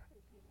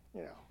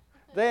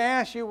 They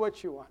ask you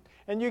what you want,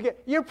 and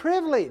you're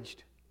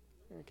privileged.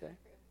 Okay.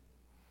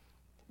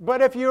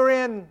 But if you're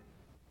in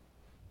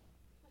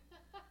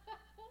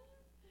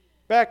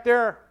back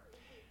there,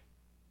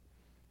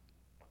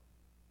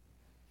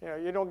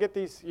 you don't get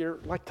these, you're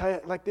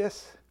like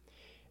this,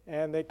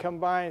 and they come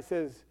by and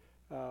says,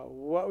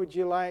 what would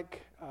you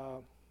like?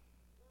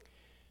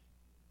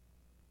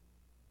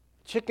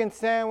 Chicken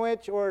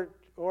sandwich or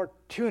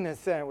tuna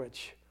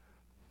sandwich?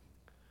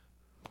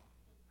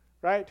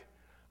 Right?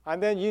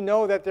 And then you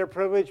know that they're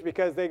privileged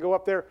because they go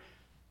up there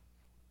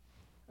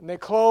and they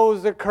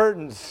close the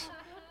curtains.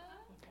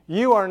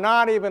 You are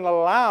not even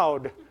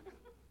allowed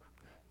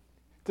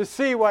to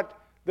see what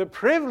the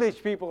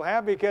privileged people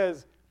have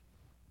because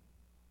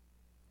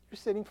you're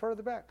sitting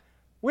further back.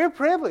 We're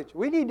privileged.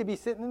 We need to be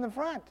sitting in the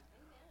front,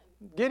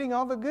 getting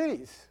all the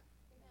goodies.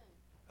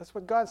 That's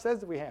what God says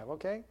that we have,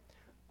 okay?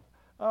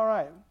 All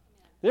right.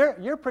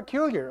 You're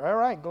peculiar. All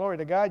right, glory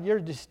to God. You're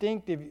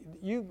distinctive.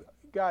 You've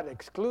got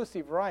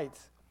exclusive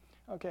rights.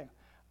 Okay.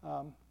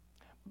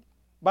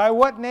 By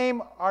what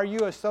name are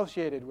you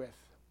associated with?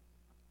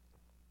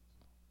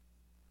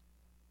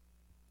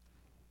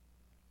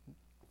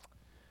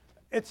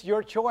 It's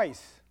your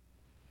choice.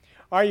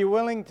 Are you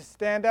willing to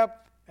stand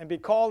up and be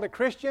called a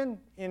Christian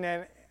in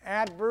an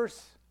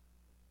adverse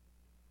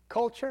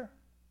culture?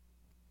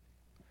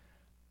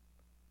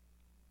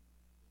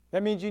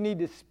 That means you need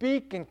to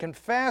speak and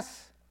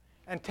confess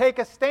and take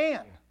a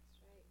stand.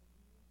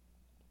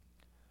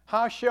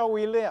 How shall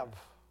we live?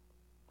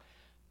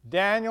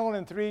 Daniel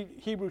and 3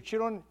 Hebrew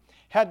children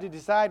had to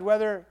decide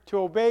whether to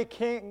obey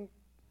King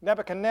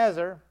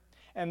Nebuchadnezzar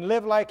and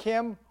live like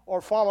him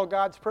or follow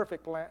God's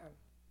perfect plan.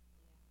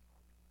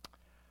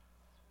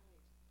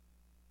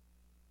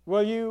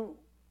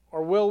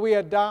 Will we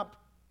adopt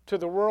to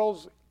the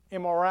world's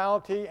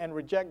immorality and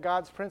reject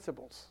God's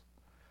principles?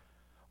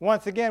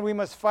 Once again, we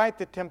must fight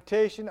the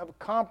temptation of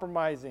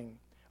compromising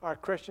our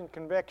Christian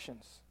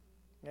convictions.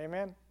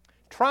 Amen?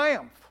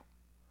 Triumph.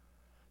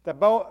 The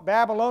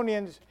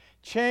Babylonians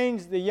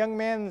changed the young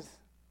men's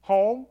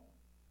home,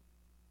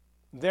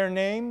 their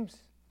names,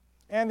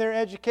 and their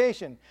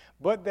education,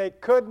 but they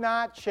could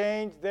not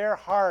change their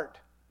heart.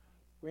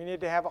 We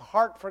need to have a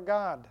heart for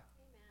God.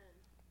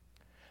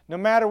 No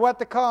matter what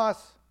the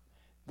cost,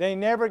 they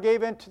never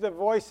gave in to the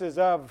voices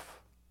of,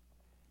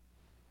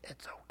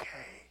 it's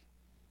okay.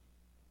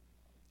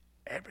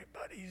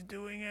 Everybody's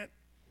doing it.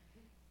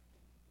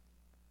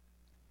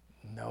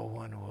 no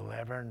one will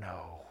ever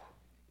know.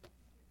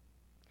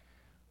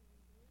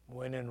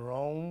 When in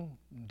Rome,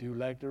 do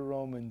like the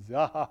Romans.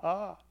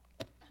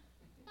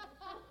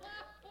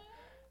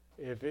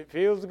 If it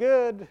feels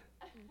good,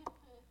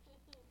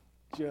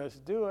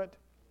 just do it.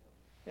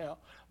 You know,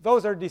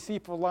 those are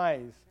deceitful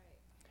lies.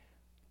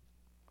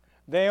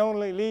 They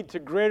only lead to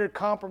greater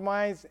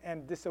compromise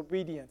and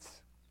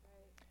disobedience.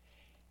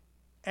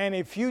 And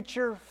a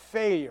future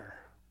failure.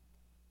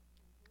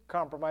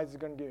 Compromise is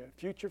going to do it.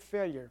 Future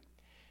failure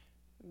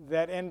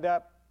that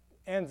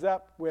ends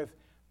up with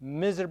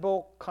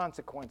miserable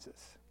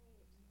consequences.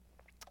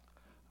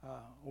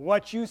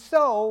 What you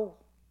sow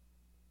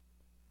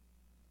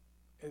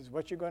is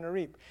what you're going to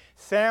reap.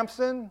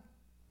 Samson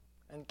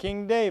and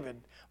King David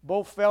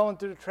both fell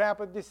into the trap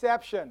of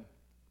deception.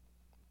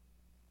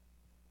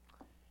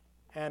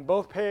 And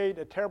both paid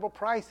a terrible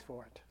price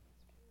for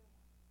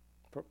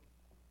it.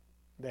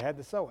 They had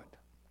to sow it.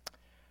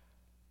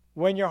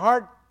 When your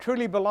heart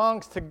truly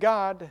belongs to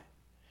God,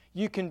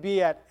 you can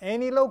be at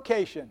any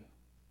location.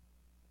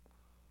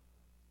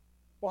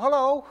 Well,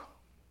 hello.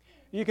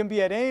 You can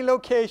be at any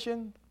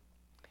location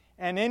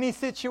and any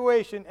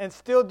situation and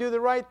still do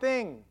the right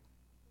thing.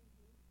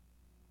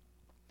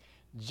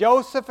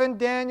 Joseph and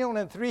Daniel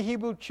and 3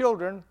 Hebrew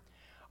children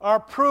are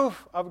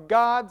proof of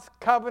God's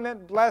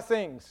covenant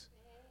blessings.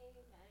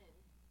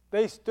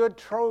 They stood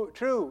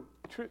true.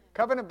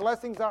 Covenant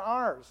blessings are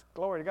ours.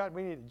 Glory to God.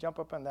 We need to jump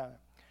up and down.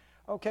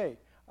 Okay.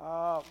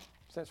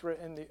 Since we're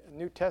in the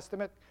New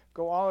Testament,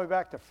 go all the way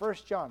back to 1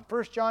 John.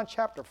 1 John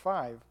chapter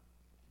 5.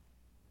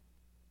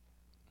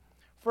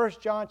 1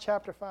 John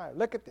chapter 5.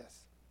 Look at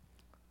this.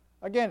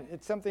 Again,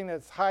 it's something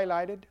that's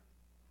highlighted.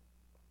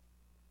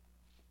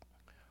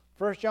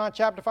 1 John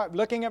chapter 5.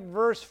 Looking at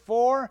verse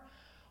 4.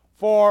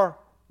 For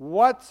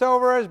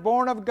whatsoever is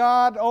born of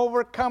God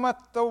overcometh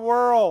the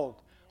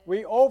world.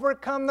 We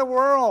overcome the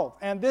world,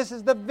 and this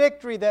is the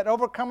victory that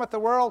overcometh the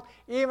world,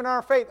 even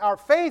our faith. Our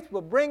faith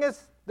will bring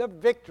us the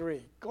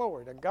victory.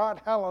 Glory to God.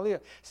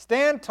 Hallelujah.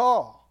 Stand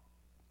tall.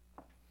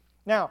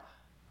 Now,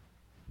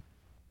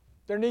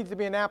 there needs to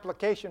be an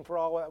application for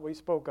all that we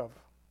spoke of.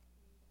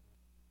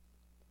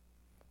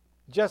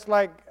 Just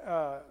like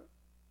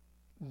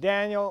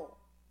Daniel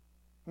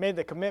made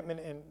the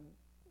commitment in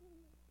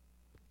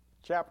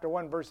chapter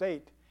 1, verse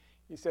 8.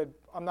 He said,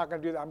 I'm not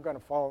going to do that. I'm going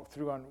to follow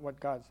through on what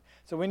God's.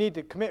 So we need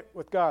to commit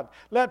with God.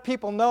 Let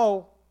people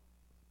know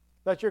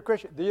that you're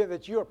Christian,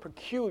 that you are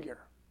peculiar.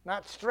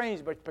 Not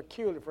strange, but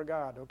peculiar for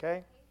God,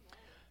 okay?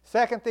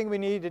 Second thing we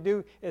need to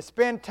do is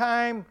spend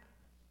time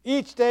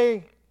each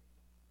day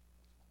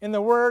in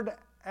the Word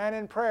and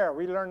in prayer.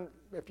 We learn,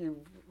 if you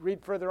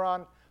read further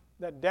on,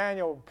 that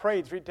Daniel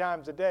prayed 3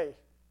 times a day.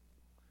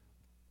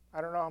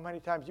 I don't know how many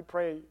times you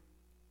pray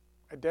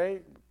a day.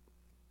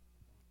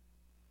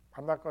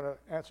 I'm not going to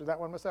answer that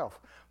one myself.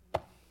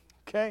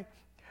 Okay?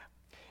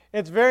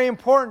 It's very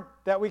important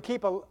that we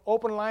keep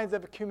open lines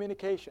of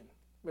communication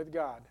with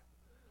God.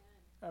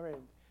 I mean,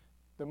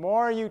 the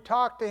more you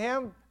talk to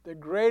Him, the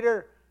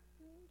greater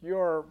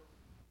your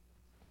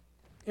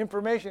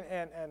information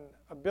and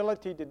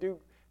ability to do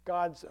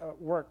God's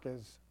work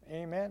is.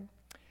 Amen?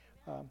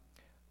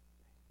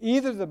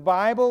 Either the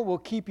Bible will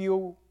keep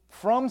you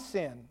from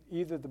sin.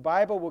 Either the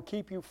Bible will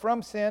keep you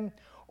from sin,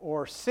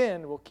 or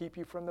sin will keep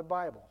you from the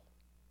Bible.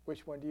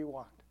 Which one do you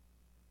want?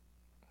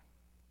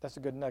 That's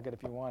a good nugget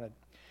if you want it.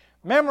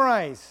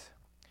 Memorize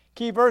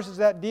key verses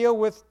that deal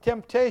with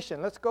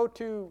temptation. Let's go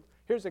to,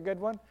 here's a good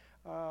one.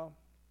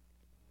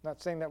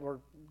 Not saying that we're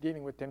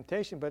dealing with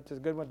temptation, but it's a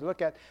good one to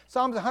look at.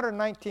 Psalms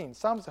 119.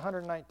 Psalms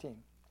 119.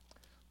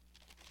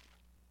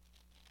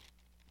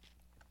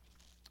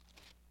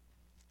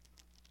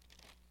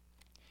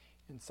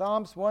 In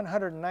Psalms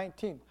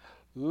 119,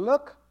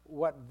 look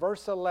what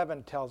verse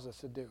 11 tells us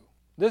to do.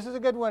 This is a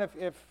good one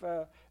if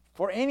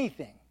for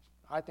anything.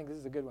 I think this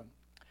is a good one.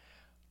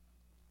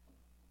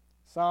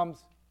 Psalms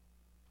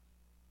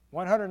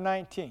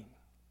 119,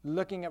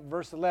 looking at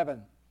verse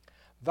 11.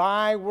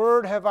 Thy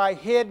word have I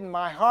hid in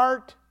my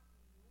heart,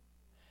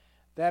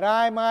 that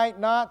I might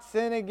not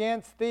sin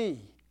against thee.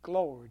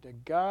 Glory to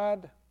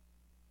God.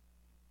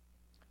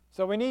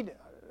 So we need,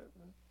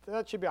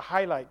 that should be a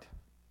highlight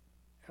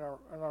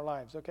in our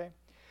lives, okay?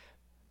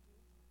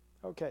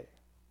 Okay.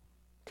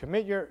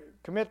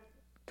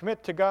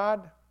 Commit to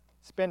God.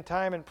 Spend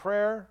time in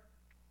prayer.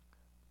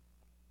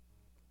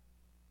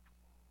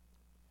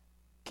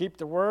 Keep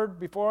the Word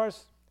before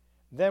us.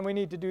 Then we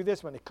need to do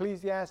this one,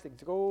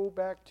 Ecclesiastics. Go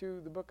back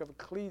to the book of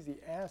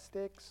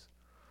Ecclesiastics.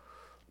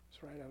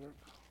 It's right under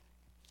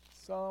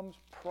Psalms,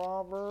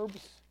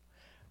 Proverbs,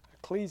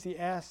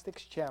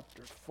 Ecclesiastics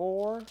chapter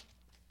 4.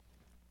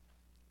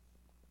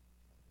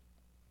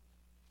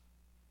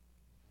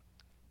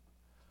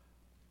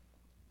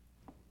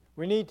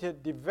 We need to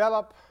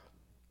develop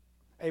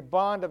a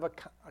bond of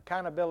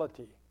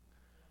accountability.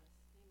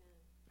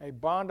 A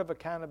bond of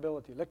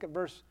accountability. Look at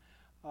verse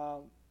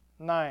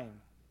 9.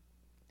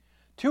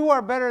 2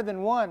 are better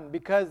than one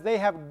because they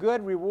have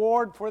good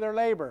reward for their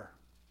labor.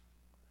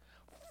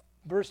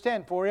 Verse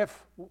 10, for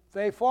if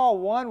they fall,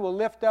 one will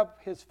lift up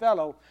his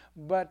fellow,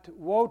 but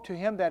woe to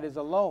him that is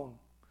alone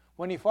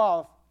when he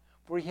falleth,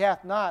 for he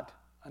hath not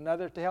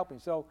another to help him.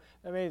 So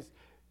that means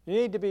you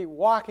need to be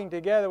walking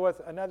together with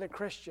another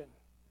Christian.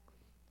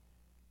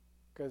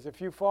 Because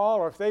if you fall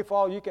or if they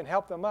fall, you can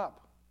help them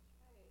up.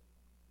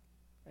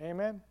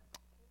 Amen.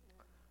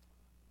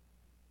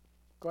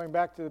 Going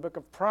back to the book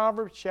of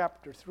Proverbs,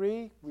 chapter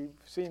 3. We've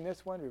seen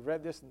this one. We've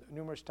read this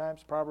numerous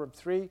times. Proverbs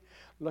 3,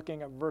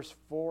 looking at verse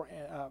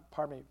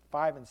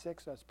 5 and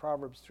 6. That's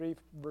Proverbs 3,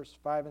 verse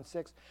 5 and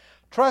 6.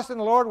 Trust in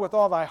the Lord with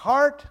all thy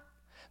heart.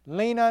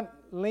 Lean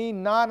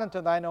not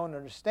unto thine own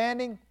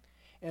understanding.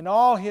 In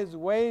all his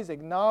ways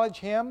acknowledge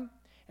him,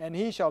 and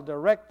he shall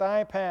direct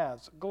thy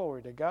paths.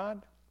 Glory to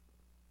God.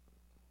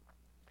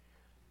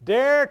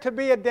 Dare to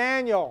be a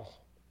Daniel.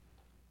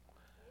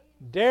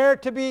 Dare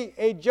to be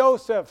a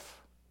Joseph.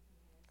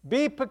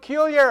 Be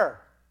peculiar.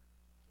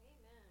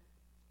 Amen.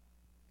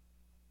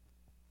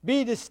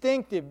 Be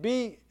distinctive.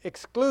 Be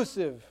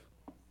exclusive.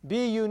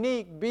 Be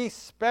unique. Be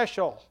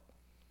special.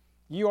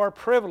 You are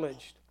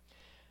privileged.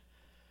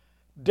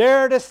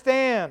 Dare to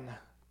stand.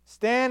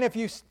 Stand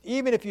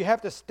even if you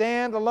have to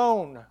stand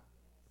alone.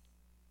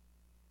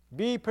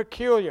 Be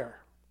peculiar.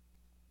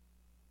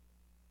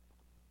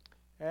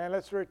 And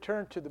let's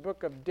return to the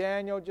book of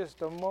Daniel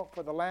just a moment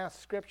for the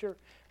last scripture.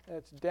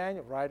 That's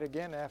Daniel, right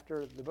again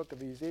after the book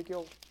of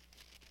Ezekiel.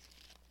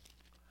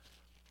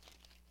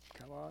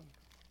 Come on.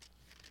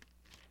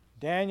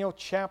 Daniel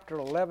chapter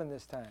 11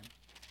 this time.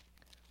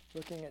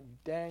 Looking at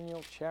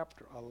Daniel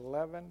chapter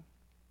 11.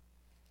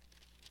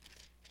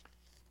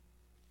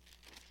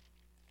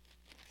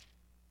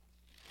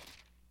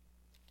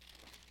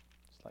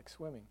 It's like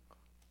swimming.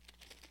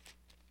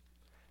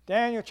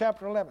 Daniel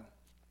chapter 11.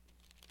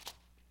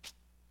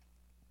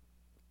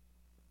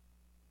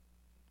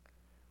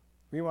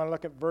 We want to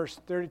look at verse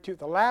 32,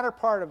 the latter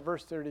part of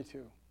verse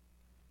 32.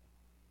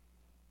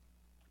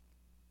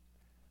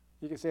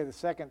 You can say the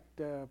second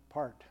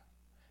part.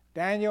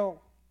 Daniel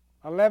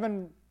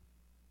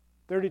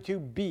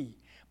 11:32b.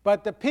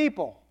 But the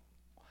people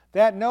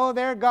that know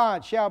their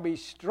God shall be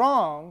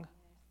strong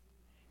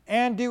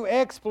and do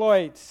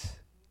exploits.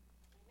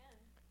 Amen.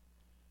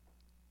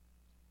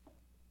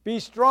 Be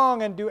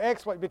strong and do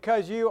exploits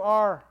because you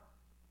are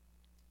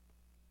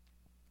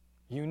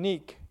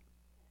unique.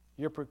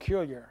 You're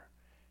peculiar.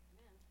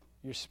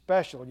 You're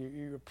special.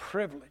 You're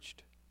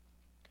privileged.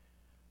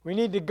 We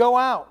need to go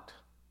out.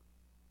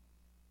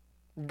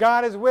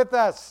 God is with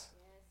us.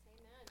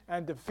 Yes,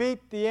 and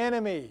defeat the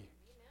enemy. Amen.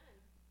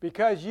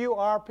 Because you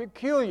are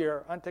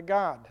peculiar unto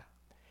God.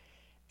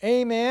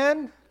 Amen.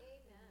 Amen.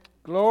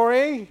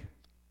 Glory.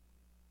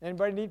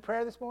 Anybody need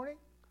prayer this morning?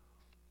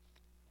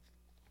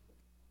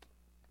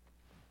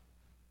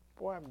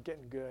 Boy, I'm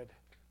getting good.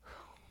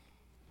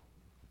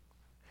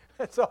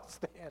 Let's all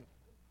stand.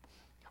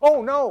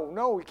 Oh,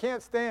 no, we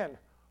can't stand.